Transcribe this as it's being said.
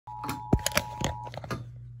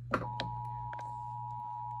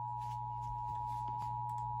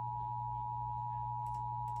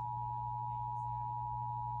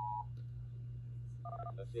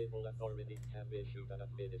civil authorities have issued an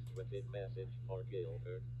administrative message for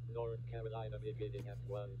Guilford, North Carolina beginning at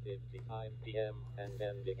 1:55 p.m. and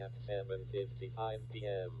ending at 7:55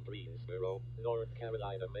 p.m. Greensboro, North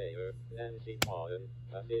Carolina Mayor Nancy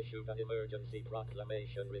has issued an emergency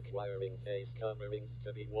proclamation requiring face coverings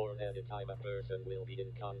to be worn anytime a person will be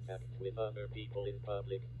in contact with other people in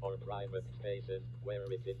public or private spaces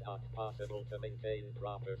where it is not possible to maintain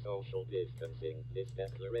proper social distancing. This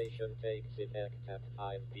declaration takes effect at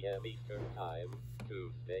 5 p.m. Eastern Time,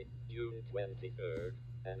 Tuesday, June 23rd,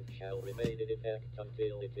 and shall remain in effect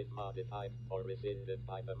until it is modified or rescinded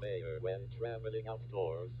by the mayor when traveling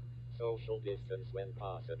outdoors. Social distance when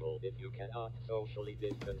possible. If you cannot socially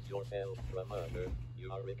distance yourself from others,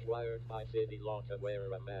 you are required by city law to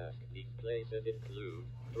wear a mask. These places include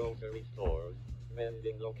grocery stores,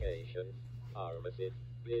 vending locations, pharmacies,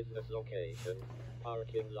 business locations,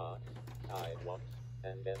 parking lots, sidewalks,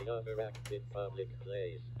 and any other active public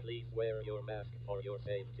place. Please wear your mask for your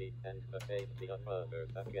safety and the safety of others.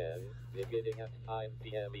 Again, beginning at 5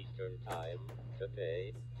 p.m. Eastern Time,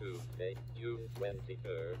 today, Tuesday, June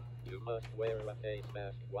 23rd, you must wear a face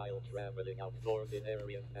mask while traveling outdoors in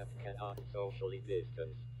areas that cannot socially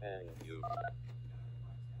distance. Thank you.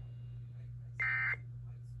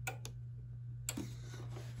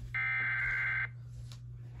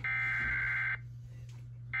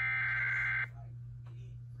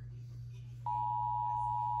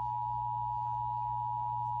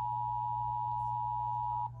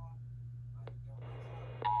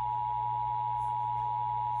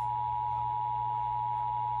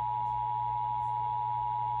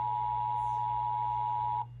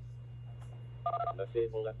 The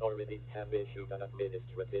civil authorities have issued an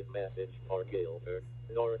administrative message for Guilford,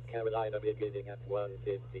 North Carolina beginning at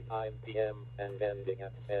 1:55 p.m. and ending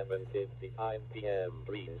at 7:55 p.m.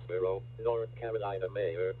 Greensboro, North Carolina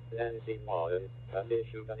Mayor Nancy has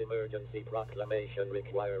issued an emergency proclamation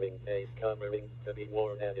requiring face coverings to be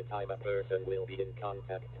worn anytime a person will be in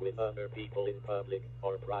contact with other people in public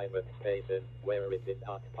or private spaces where it is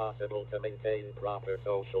not possible to maintain proper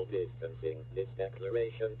social distancing. This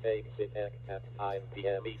declaration takes effect at 5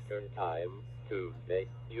 p.m. Eastern Time, Tuesday,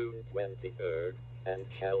 June 23rd, and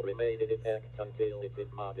shall remain in effect until it is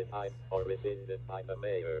modified or rescinded by the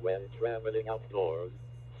mayor when traveling outdoors.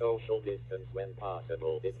 Social distance when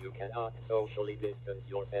possible. If you cannot socially distance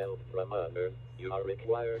yourself from others, you are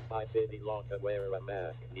required by city law to wear a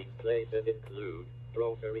mask. These places include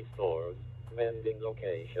grocery stores, vending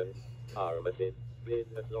locations, pharmacies,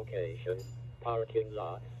 business locations, parking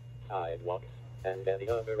lots, sidewalks, and any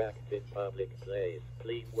other active public place.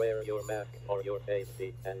 Please wear your mask for your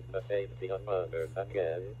safety and the safety of others.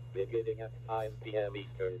 Again, beginning at 5 p.m.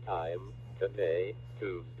 Eastern Time, today,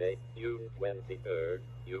 Tuesday, June 23rd,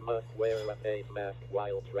 you must wear a face mask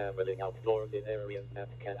while traveling outdoors in areas that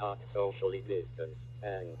cannot socially distance.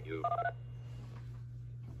 Thank you.